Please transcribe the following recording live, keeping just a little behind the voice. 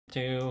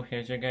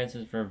Here's your guys'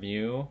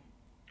 review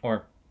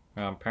or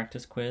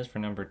practice quiz for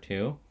number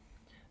 2.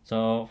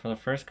 So for the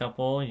first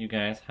couple, you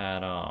guys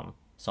had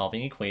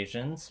solving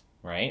equations,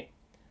 right?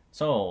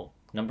 So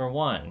number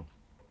 1,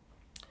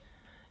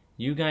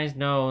 you guys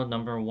know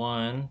number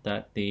 1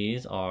 that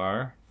these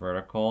are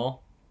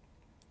vertical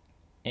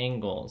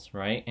angles,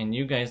 right? And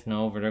you guys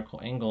know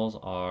vertical angles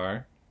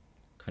are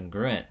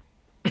congruent.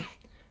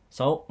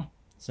 So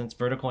since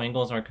vertical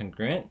angles are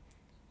congruent,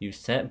 you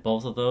set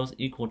both of those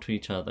equal to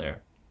each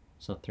other.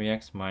 So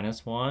 3x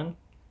minus 1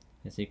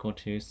 is equal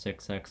to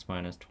 6x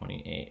minus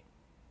 28.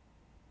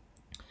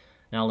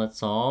 Now let's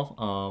solve.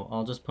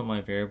 I'll just put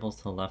my variables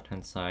to the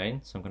left-hand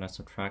side. So I'm going to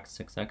subtract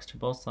 6x to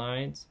both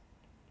sides.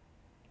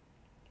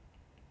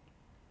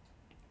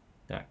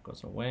 That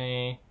goes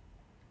away.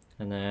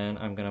 And then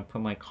I'm going to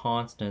put my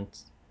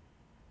constants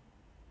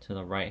to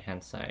the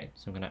right-hand side.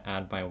 So I'm going to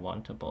add by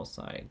 1 to both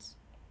sides.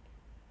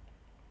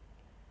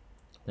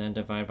 Then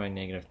divide by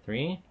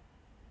 -3.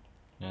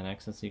 And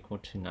x is equal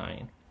to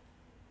 9.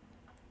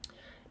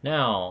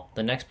 Now,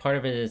 the next part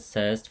of it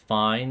says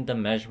find the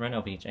measurement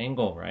of each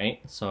angle, right?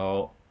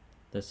 So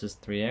this is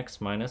 3x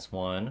minus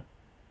 1,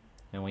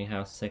 and we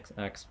have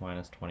 6x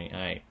minus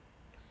 28.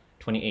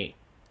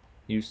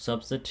 You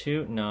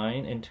substitute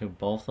 9 into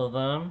both of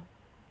them,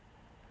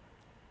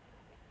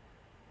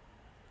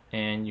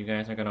 and you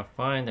guys are going to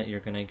find that you're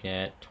going to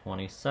get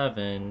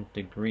 27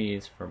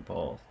 degrees for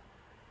both.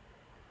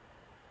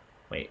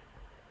 Wait.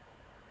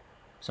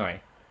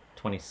 Sorry,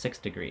 26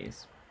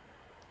 degrees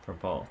for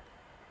both.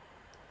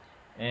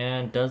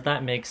 And does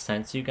that make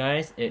sense, you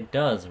guys? It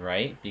does,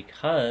 right?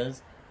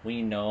 Because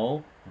we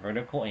know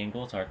vertical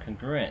angles are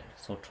congruent.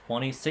 So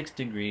 26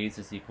 degrees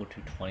is equal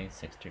to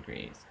 26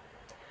 degrees.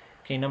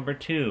 Okay, number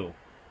 2.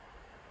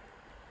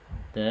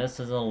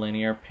 This is a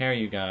linear pair,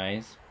 you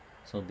guys.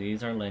 So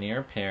these are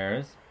linear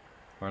pairs,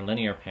 or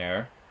linear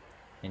pair.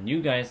 And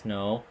you guys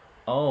know,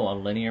 oh, a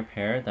linear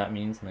pair, that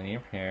means linear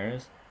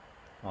pairs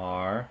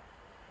are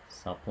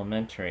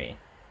supplementary.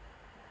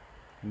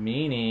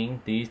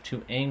 Meaning these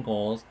two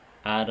angles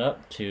add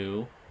up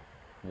to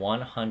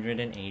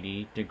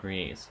 180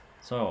 degrees.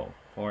 So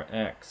for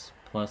x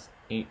plus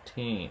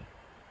 18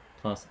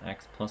 plus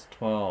x plus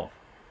 12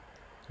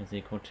 is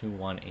equal to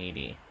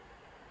 180.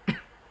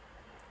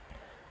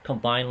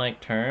 Combine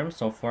like terms,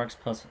 so 4x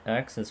plus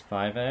x is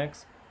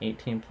 5x,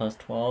 18 plus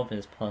 12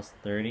 is plus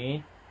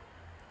 30,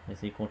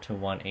 is equal to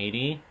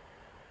 180.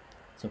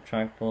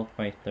 Subtract both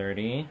by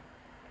 30.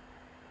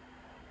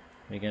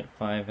 We get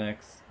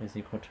 5x is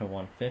equal to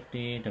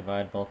 150,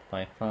 divide both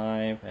by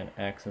 5, and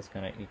x is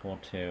going to equal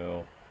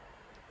to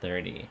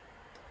 30.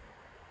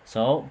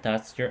 So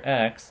that's your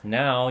x.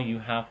 Now you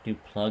have to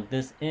plug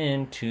this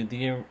in to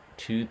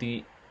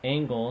the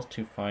angles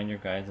to find your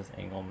guys'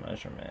 angle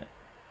measurement.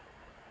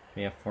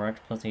 We have 4x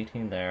plus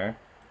 18 there,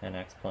 and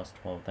x plus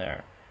 12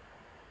 there.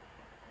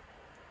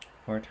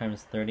 4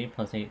 times 30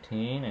 plus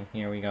 18, and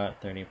here we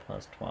got 30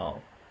 plus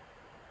 12.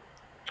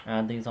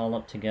 Add these all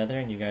up together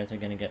and you guys are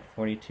going to get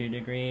 42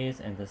 degrees,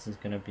 and this is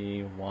going to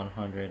be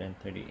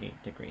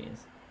 138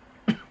 degrees.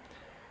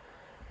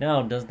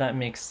 Now, does that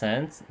make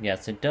sense?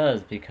 Yes, it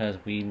does,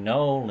 because we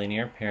know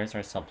linear pairs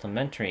are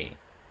supplementary.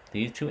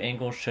 These two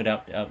angles should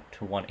add up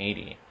to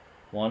 180.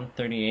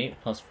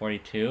 138 plus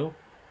 42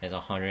 is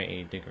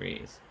 180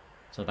 degrees.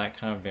 So that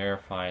kind of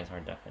verifies our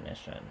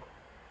definition.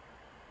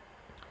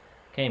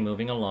 Okay,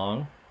 moving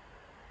along.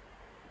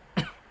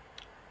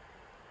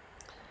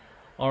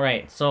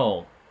 Alright,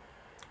 so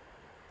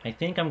I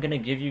think I'm going to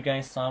give you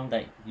guys some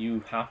that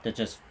you have to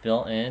just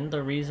fill in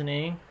the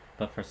reasoning,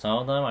 but for some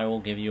of them I will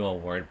give you a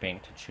word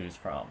bank to choose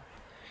from.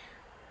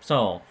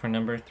 So, for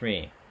number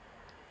 3,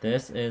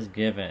 this is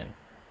given.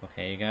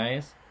 Okay, you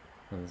guys?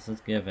 So this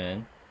is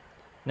given.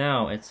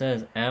 Now, it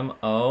says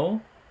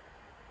MO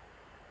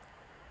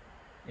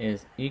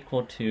is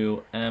equal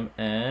to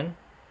MN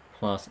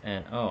plus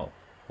NO.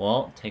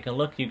 Well, take a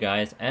look, you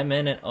guys.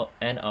 MN and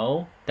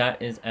NO,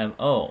 that is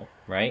MO,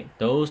 right?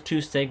 Those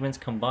two segments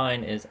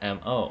combined is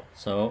MO.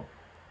 So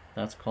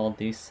that's called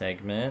the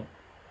segment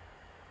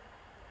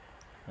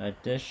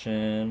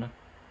addition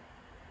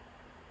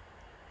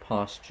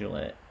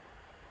postulate.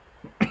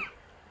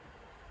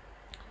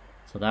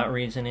 So that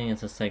reasoning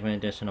is a segment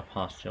addition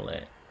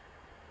postulate.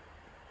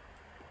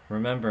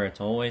 Remember,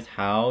 it's always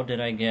how did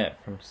I get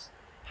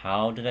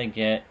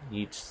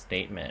each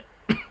statement.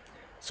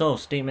 So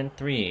statement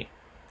 3.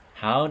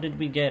 How did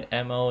we get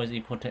MO is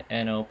equal to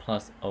NO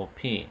plus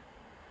OP?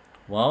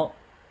 Well,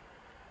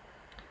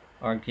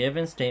 our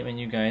given statement,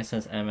 you guys,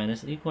 says MN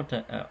is equal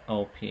to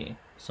OP.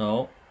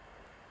 So,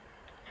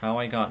 how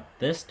I got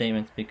this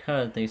statement is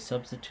because they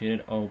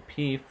substituted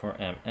OP for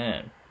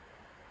MN.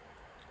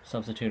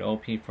 Substitute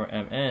OP for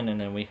MN, and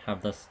then we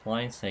have this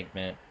line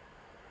segment.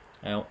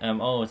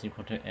 MO is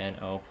equal to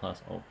NO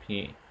plus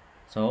OP.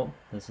 So,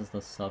 this is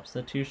the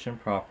substitution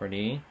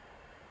property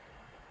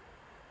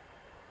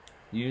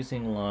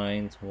using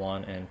lines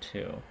 1 and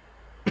 2.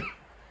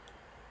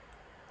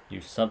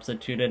 You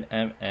substituted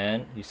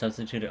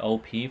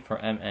OP for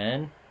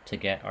MN to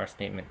get our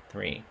statement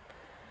 3.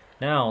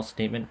 Now,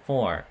 statement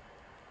 4.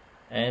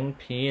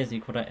 NP is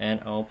equal to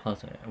NO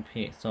plus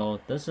OP. So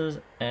this is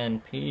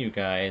NP, you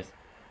guys,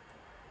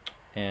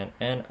 and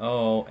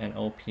NO and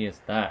OP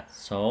is that.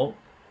 So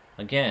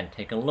again,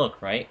 take a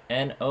look, right?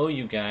 NO,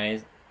 you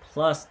guys,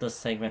 plus the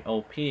segment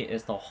OP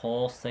is the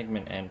whole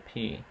segment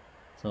NP.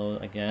 So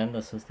again,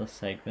 this is the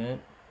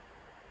segment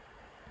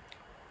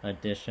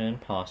addition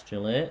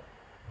postulate.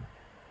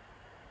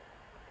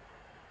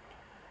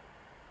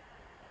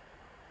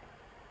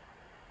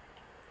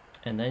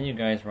 And then you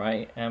guys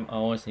write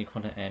MO is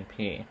equal to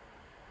NP.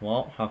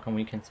 Well, how come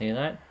we can say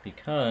that?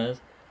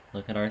 Because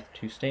look at our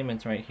two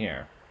statements right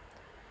here.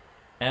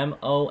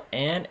 MO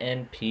and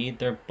NP,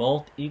 they're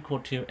both equal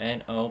to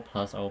NO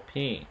plus OP.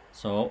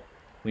 So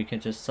we can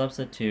just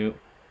substitute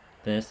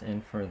this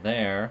in for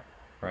there,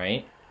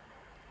 right?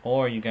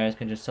 Or you guys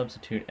can just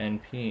substitute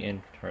NP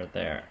in for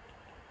there.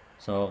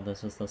 So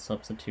this is the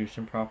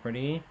substitution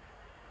property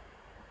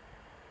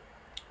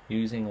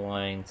using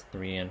lines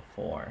 3 and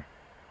 4.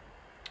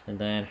 And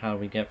then how do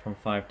we get from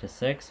 5 to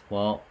 6?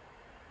 Well,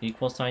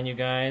 equal sign, you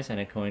guys, and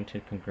it going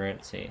to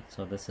congruency.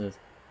 So this is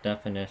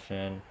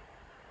definition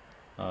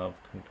of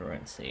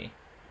congruency.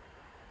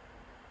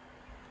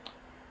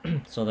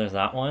 So there's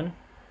that one.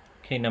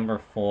 Okay, number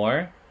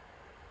 4.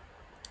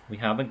 We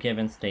have a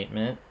given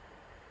statement.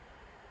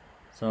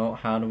 So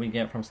how do we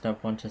get from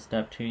step 1 to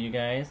step 2, you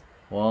guys?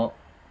 Well,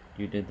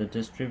 you did the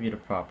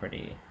distributive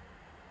property,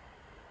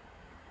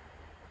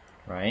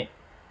 right?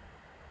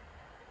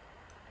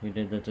 We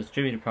did the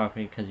distributive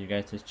property because you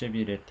guys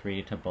distributed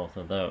 3 to both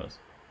of those.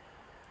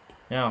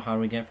 Now, how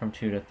do we get from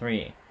 2 to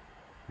 3?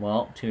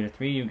 Well, 2 to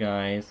 3, you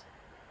guys,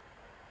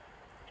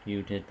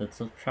 you did the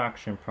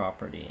subtraction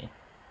property.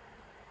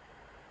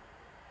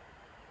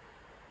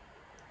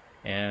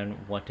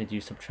 And what did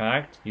you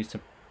subtract?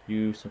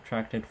 You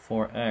subtracted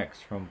 4x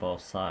from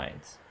both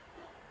sides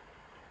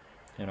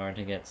in order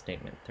to get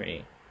statement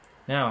 3.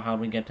 Now, how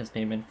do we get to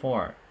statement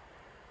 4?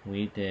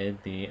 We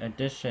did the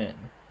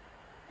addition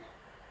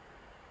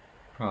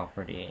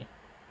property.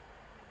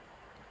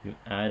 You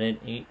added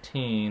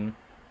 18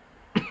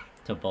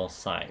 to both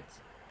sides.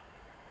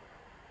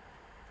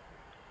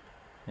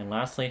 And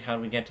lastly, how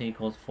do we get to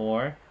equals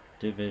 4?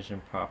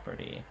 Division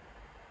property.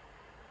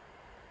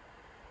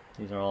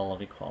 These are all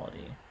of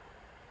equality,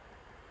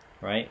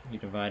 right? You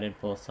divided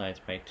both sides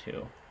by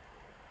 2.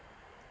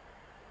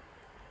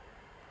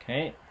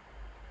 Okay.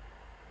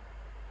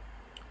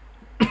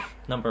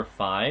 Number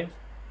 5.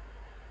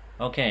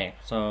 Okay,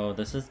 so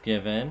this is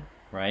given,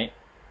 right?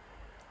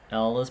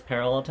 L is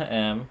parallel to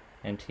M,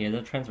 and T is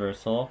a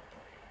transversal.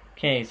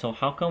 Okay, so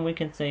how come we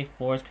can say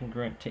 4 is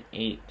congruent to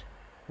 8?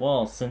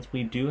 Well, since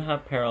we do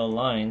have parallel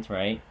lines,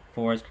 right?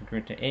 4 is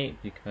congruent to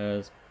 8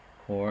 because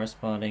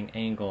corresponding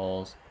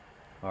angles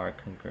are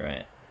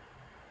congruent.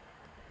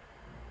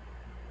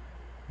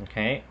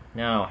 Okay,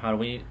 now how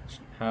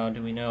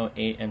do we know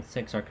 8 and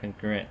 6 are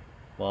congruent?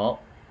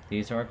 Well,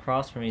 these are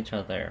across from each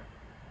other,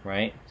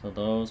 right? So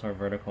those are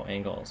vertical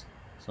angles.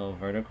 So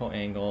vertical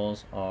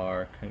angles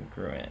are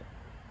congruent.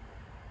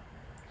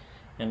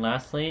 And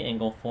lastly,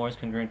 angle 4 is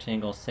congruent to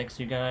angle 6,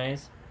 you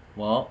guys.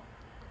 Well,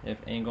 if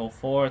angle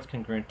 4 is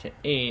congruent to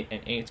 8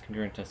 and 8 is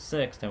congruent to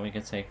 6, then we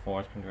can say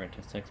 4 is congruent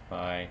to 6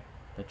 by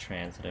the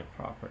transitive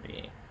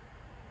property.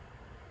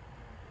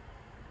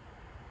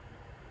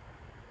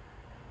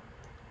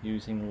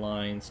 Using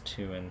lines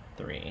 2 and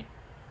 3.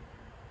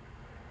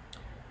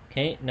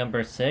 Okay,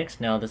 number 6.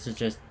 Now this is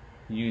just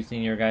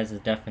using your guys'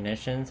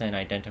 definitions and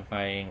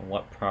identifying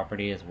what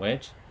property is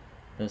which.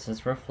 This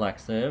is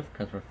reflexive,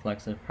 because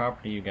reflexive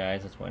property, you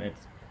guys, is when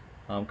it's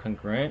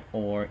congruent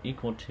or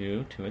equal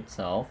to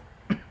itself.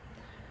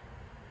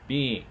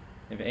 B,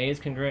 if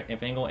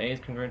angle A is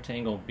congruent to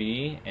angle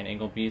B, and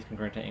angle B is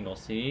congruent to angle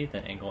C,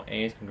 then angle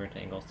A is congruent to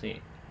angle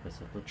C. This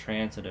is the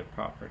transitive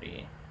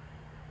property.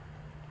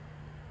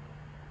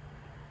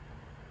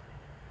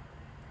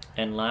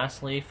 And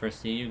lastly, for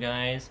C, you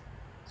guys,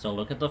 so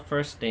look at the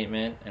first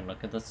statement and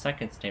look at the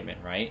second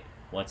statement, right?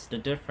 What's the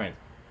difference?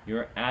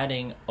 You're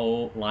adding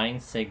line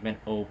segment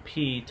OP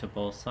to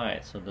both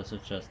sides, so this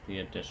is just the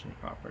addition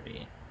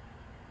property.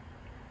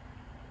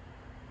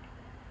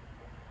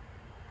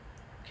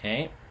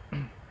 Okay,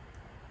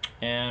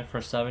 and for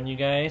 7, you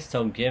guys,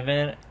 so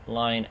given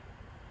line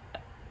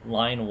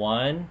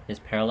 1 is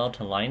parallel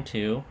to line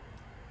 2,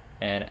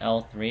 and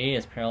L3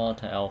 is parallel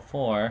to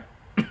L4,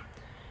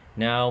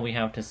 now we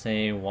have to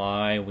say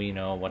why we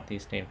know what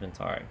these statements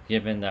are,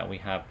 given that we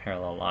have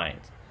parallel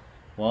lines.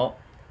 Well,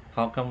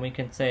 how come we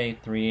can say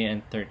 3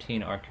 and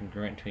 13 are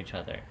congruent to each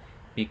other?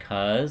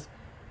 Because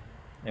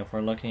if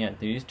we're looking at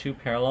these two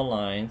parallel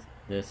lines,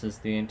 this is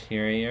the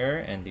interior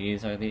and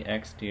these are the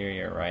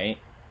exterior, right?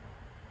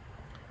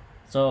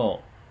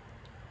 So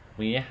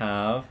we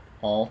have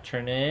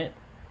alternate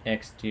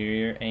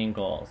exterior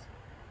angles.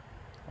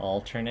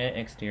 Alternate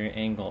exterior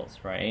angles,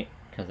 right?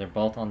 Because they're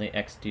both on the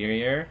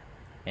exterior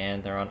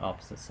and they're on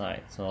opposite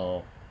sides.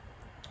 So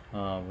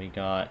we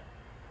got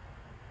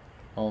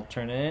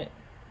alternate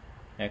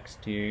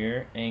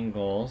exterior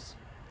angles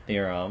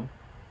theorem.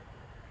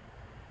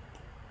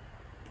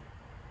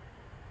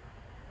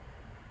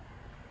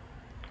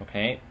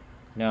 Okay,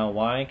 now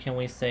why can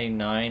we say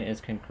 9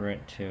 is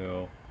congruent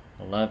to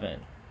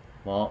 11?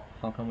 Well,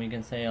 how come we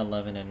can say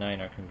 11 and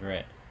 9 are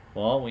congruent?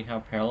 Well, we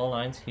have parallel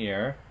lines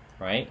here,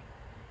 right?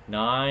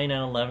 9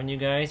 and 11, you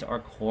guys, are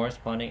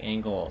corresponding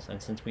angles.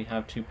 And since we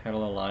have two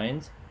parallel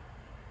lines,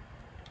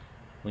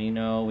 we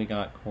know we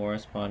got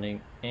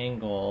corresponding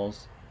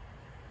angles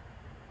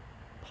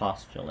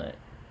postulate.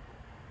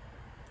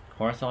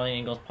 Corresponding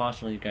angles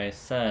postulate, you guys,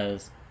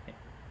 says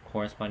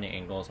corresponding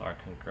angles are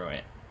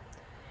congruent.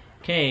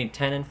 Okay,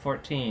 10 and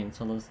 14.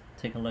 So let's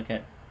take a look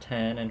at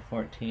 10 and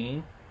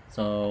 14.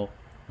 So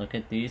look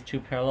at these two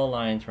parallel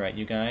lines, right,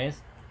 you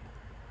guys?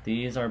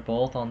 These are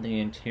both on the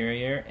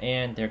interior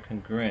and they're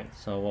congruent.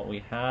 So what we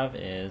have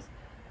is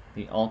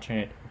the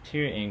alternate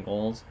interior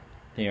angles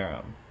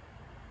theorem.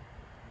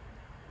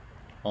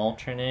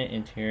 Alternate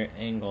interior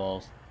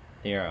angles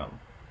theorem,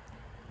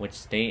 which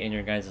state in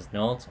your guys'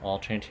 notes,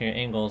 alternate interior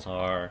angles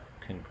are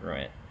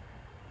congruent.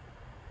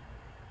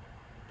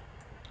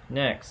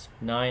 Next,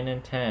 9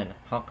 and 10.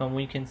 How come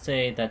we can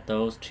say that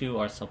those two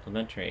are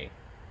supplementary?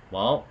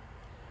 Well,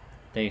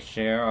 they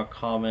share a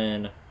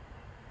common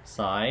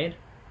side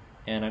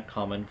and a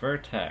common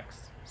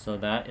vertex. So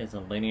that is a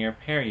linear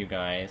pair, you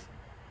guys.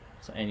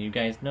 So, and you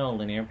guys know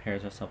linear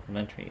pairs are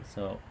supplementary.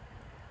 So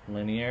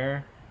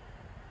linear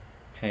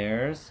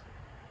pairs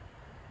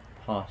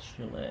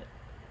postulate.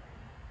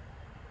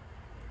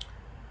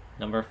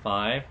 Number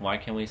 5, why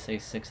can we say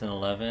 6 and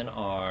 11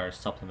 are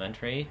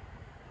supplementary?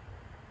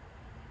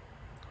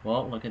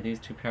 Well, look at these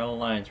two parallel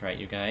lines, right,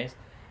 you guys?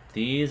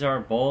 These are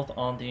both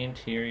on the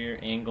interior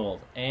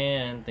angles,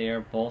 and they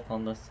are both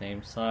on the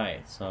same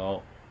side.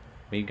 So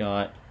we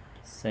got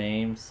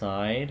same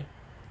side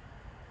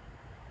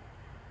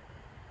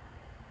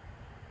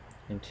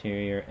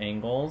interior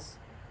angles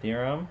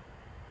theorem.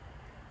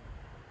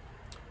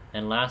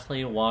 And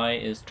lastly, why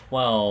is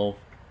 12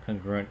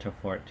 congruent to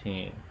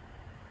 14?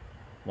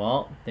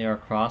 Well, they are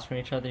across from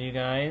each other, you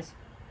guys.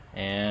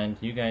 And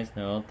you guys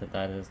know that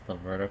that is the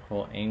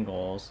vertical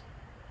angles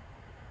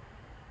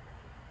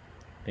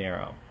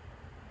theorem,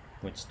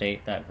 which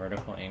state that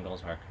vertical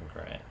angles are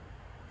congruent.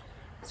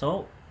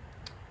 So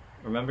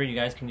remember, you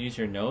guys can use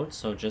your notes,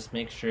 so just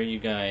make sure you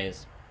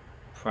guys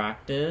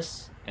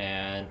practice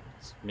and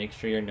make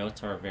sure your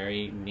notes are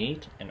very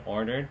neat and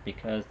ordered,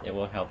 because it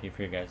will help you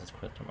for your guys'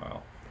 quiz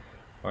tomorrow.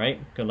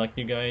 Alright, good luck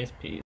you guys, peace.